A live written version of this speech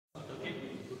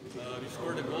You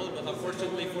scored a goal, but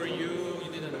unfortunately for you,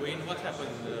 you didn't win. What happened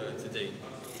today?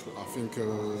 I think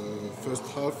first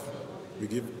half we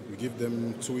give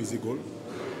them 2 easy goals,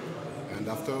 and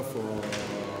after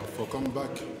for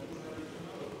comeback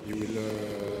it will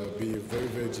be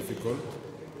very difficult.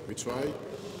 We try,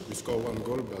 we score 1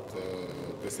 goal, but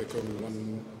the second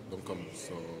one don't come.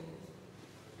 So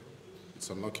it's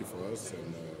unlucky for us,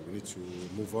 and we need to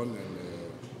move on and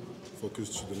focus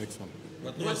to the next one.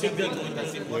 But what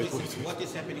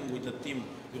is happening with the team?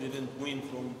 You didn't win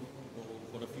for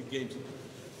a few games.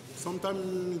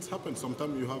 Sometimes it happens.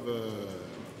 Sometimes you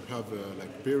have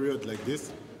like period like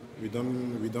this. We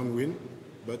don't win,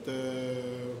 but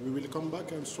we will come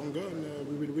back and stronger, and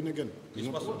we will win again. It's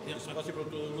possible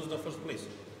to lose the first place.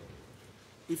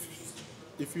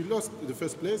 If you lost the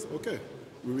first place, okay,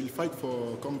 we will fight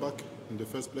for comeback in the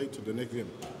first place to the next game.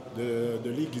 The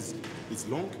league is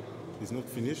long, it's not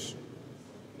finished.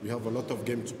 We have a lot of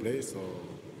games to play, so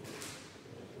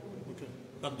okay.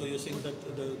 But do you think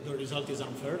that the result is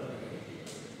unfair?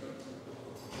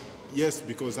 Yes,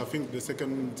 because I think the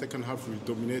second half will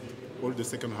dominate all the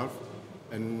second half,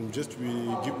 and just we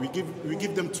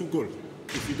give them 2 goals.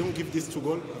 If we don't give these 2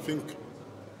 goals, I think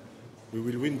we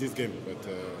will win this game, but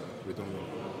we don't know.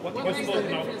 What makes the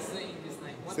difference in this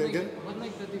night? Say again? What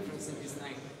makes the difference in this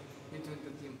night between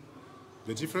the team?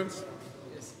 The difference?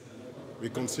 Yes. We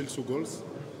concede 2 goals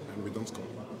and we don't score.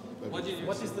 What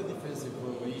is the defensive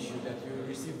issue that you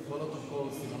receive a lot of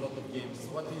goals in a lot of games?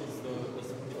 What is the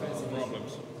defensive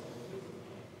problems?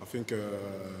 I think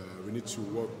we need to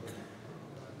work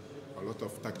a lot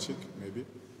of tactic, maybe.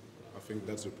 I think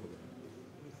that's the problem.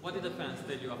 What did the fans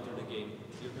tell you after the game?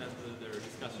 You had their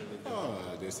discussion with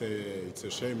them. They say it's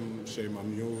a shame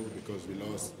on you because we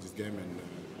lost this game, and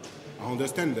I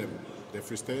understand them. They're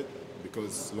frustrated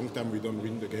because long time we don't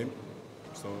win the game.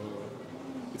 So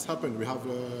it's happened. We have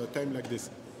a time like this.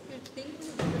 You think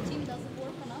the team doesn't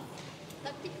work enough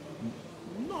tactic?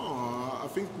 No, I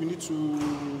think we need to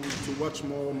watch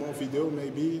more video.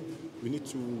 Maybe we need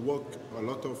to work a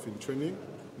lot of in training.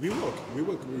 We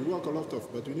work a lot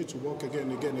of, but we need to work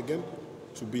again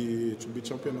to be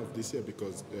champion of this year,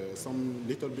 because some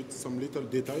little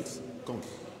details count.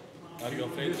 Are you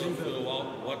afraid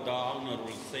of what the owner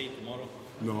will say tomorrow?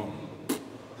 No. You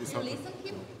listen to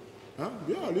him? Huh?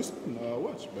 Yeah, I listen,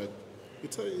 watch, but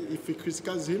if he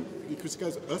criticizes him, he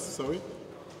criticizes us. Sorry,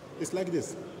 it's like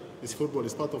this. It's football.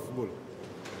 It's part of football.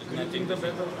 Do you think the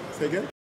better? Say again?